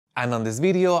And on this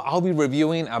video, I'll be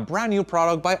reviewing a brand new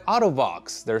product by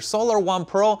AutoVox, their Solar1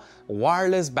 Pro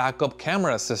wireless backup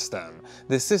camera system.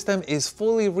 This system is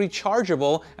fully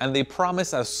rechargeable and they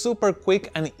promise a super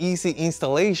quick and easy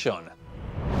installation.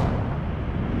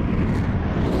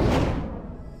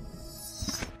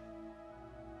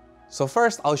 So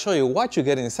first, I'll show you what you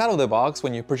get inside of the box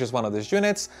when you purchase one of these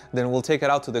units, then we'll take it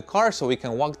out to the car so we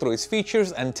can walk through its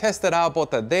features and test it out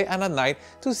both at day and at night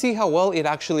to see how well it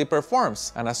actually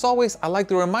performs. And as always, I'd like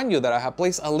to remind you that I have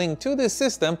placed a link to this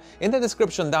system in the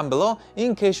description down below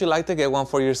in case you'd like to get one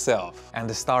for yourself. And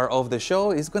the star of the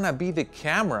show is gonna be the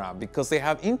camera, because they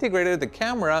have integrated the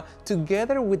camera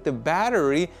together with the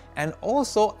battery and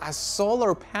also a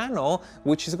solar panel,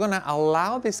 which is gonna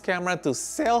allow this camera to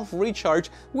self-recharge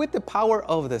with the power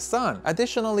of the sun.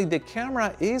 Additionally, the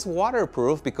camera is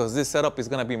waterproof because this setup is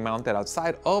gonna be mounted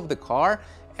outside of the car,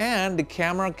 and the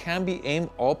camera can be aimed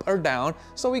up or down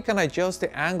so we can adjust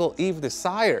the angle if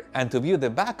desired. And to view the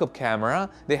backup camera,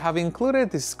 they have included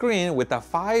the screen with a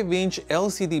 5-inch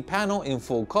LCD panel in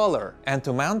full color. And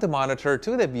to mount the monitor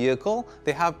to the vehicle,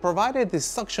 they have provided this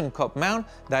suction cup mount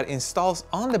that installs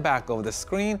on the back of the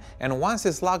screen, and once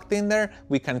it's locked in there,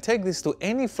 we can take this to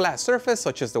any flat surface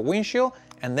such as the windshield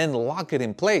and then lock it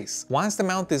in place. Once the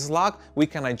mount is locked, we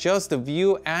can adjust the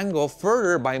view angle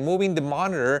further by moving the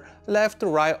monitor left to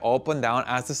right, up and down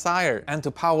as desired. And to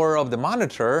power up the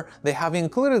monitor, they have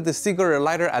included the cigarette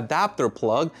lighter adapter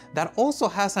plug that also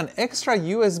has an extra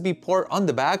USB port on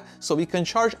the back so we can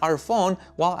charge our phone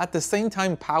while at the same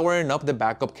time powering up the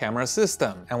backup camera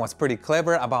system. And what's pretty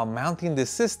clever about mounting this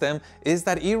system is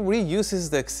that it reuses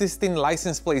the existing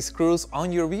license plate screws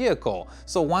on your vehicle.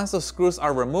 So once those screws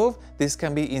are removed, this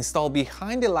can be installed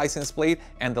behind the license plate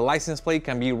and the license plate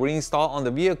can be reinstalled on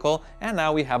the vehicle, and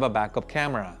now we have a backup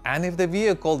camera. And if the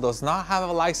vehicle does not have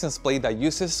a license plate that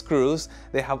uses screws,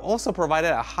 they have also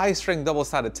provided a high-strength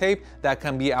double-sided tape that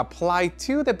can be applied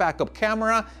to the backup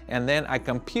camera, and then I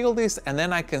can peel this and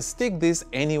then I can stick this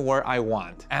anywhere I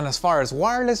want. And as far as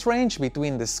wireless range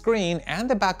between the screen and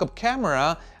the backup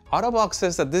camera, AutoVox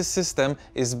says that this system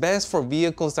is best for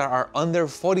vehicles that are under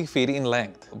 40 feet in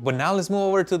length. But now let's move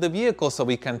over to the vehicle so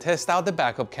we can test out the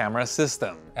backup camera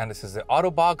system. And this is the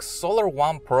AutoVox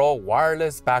Solar1 Pro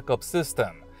wireless backup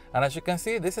system. And as you can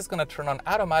see, this is going to turn on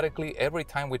automatically every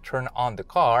time we turn on the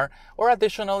car, or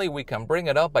additionally, we can bring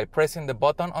it up by pressing the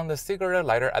button on the cigarette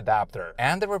lighter adapter.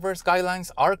 And the reverse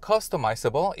guidelines are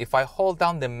customizable. If I hold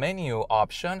down the menu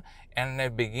option and I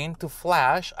begin to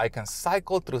flash, I can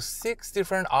cycle through 6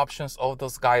 different options of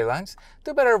those guidelines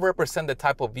to better represent the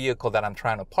type of vehicle that I'm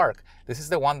trying to park. This is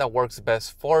the one that works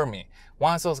best for me.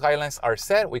 Once those guidelines are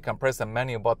set, we can press the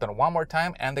menu button one more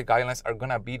time and the guidelines are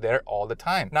gonna be there all the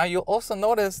time. Now you'll also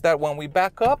notice that when we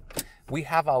back up, we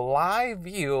have a live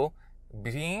view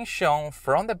being shown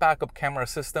from the backup camera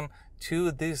system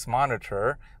to this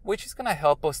monitor, which is going to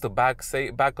help us to back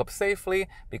up safely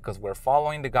because we're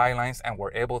following the guidelines and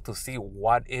we're able to see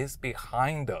what is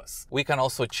behind us. We can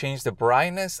also change the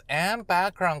brightness and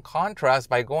background contrast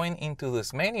by going into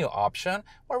this menu option,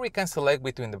 where we can select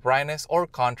between the brightness or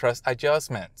contrast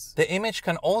adjustments. The image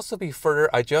can also be further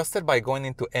adjusted by going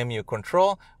into MU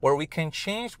control, where we can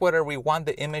change whether we want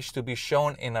the image to be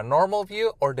shown in a normal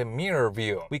view or the mirror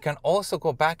view. We can also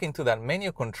go back into that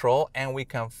menu control and we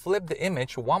can flip the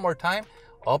image one more time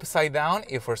upside down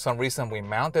if for some reason we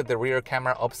mounted the rear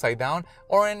camera upside down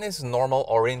or in its normal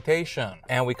orientation.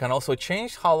 And we can also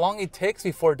change how long it takes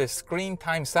before the screen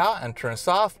times out and turns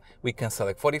off. We can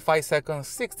select 45 seconds,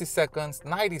 60 seconds,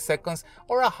 90 seconds,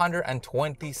 or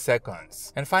 120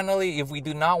 seconds. And finally, if we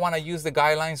do not want to use the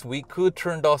guidelines, we could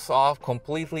turn those off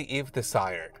completely if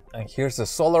desired. And here's the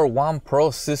Solar1 Pro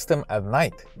system at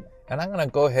night. And I'm gonna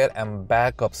go ahead and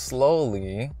back up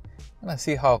slowly. And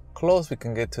see how close we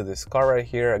can get to this car right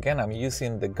here. Again, I'm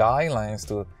using the guidelines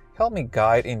to help me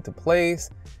guide into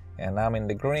place. And I'm in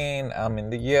the green, I'm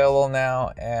in the yellow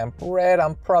now, and red,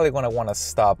 I'm probably gonna wanna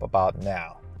stop about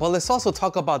now. Well, let's also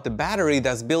talk about the battery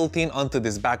that's built in onto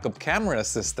this backup camera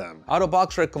system.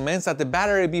 AutoVox recommends that the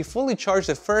battery be fully charged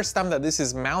the first time that this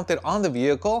is mounted on the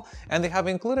vehicle, and they have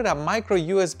included a micro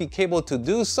USB cable to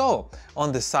do so.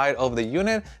 On the side of the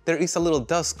unit, there is a little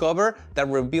dust cover that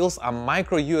reveals a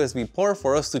micro USB port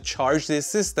for us to charge this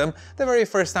system the very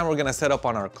first time we're gonna set up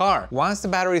on our car. Once the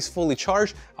battery is fully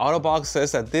charged, AutoVox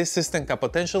says that this system can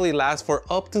potentially last for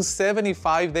up to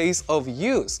 75 days of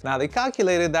use. Now, they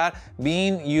calculated that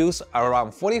being use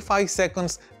around 45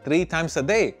 seconds 3 times a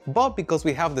day. But because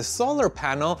we have the solar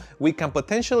panel, we can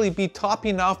potentially be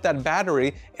topping off that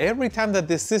battery every time that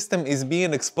this system is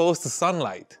being exposed to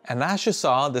sunlight. And as you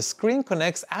saw, the screen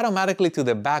connects automatically to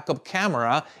the backup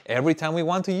camera every time we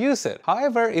want to use it.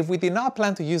 However, if we did not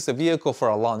plan to use the vehicle for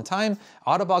a long time,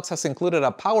 AutoVox has included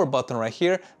a power button right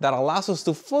here that allows us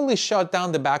to fully shut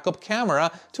down the backup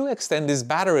camera to extend this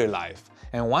battery life.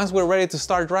 And once we're ready to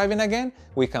start driving again,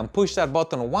 we can push that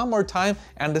button one more time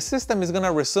and the system is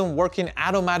gonna resume working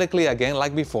automatically again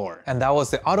like before. And that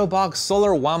was the AutoVox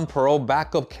Solar1 Pro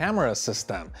backup camera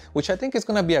system, which I think is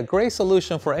gonna be a great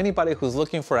solution for anybody who's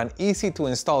looking for an easy to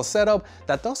install setup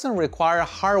that doesn't require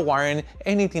hardwiring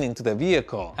anything into the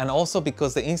vehicle. And also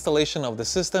because the installation of the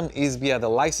system is via the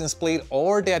license plate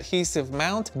or the adhesive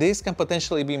mount, this can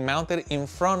potentially be mounted in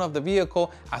front of the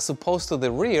vehicle as opposed to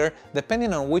the rear,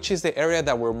 depending on which is the area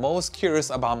that we're most curious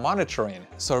about monitoring.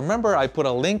 So remember, I put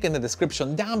a link in the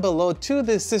description down below to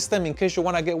this system in case you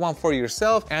want to get one for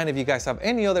yourself. And if you guys have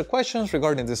any other questions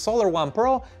regarding the Solar1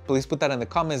 Pro, please put that in the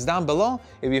comments down below.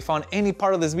 If you found any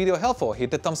part of this video helpful,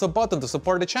 hit the thumbs up button to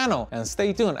support the channel and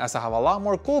stay tuned as I have a lot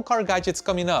more cool car gadgets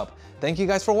coming up. Thank you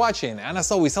guys for watching, and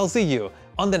as always, I'll see you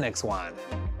on the next one.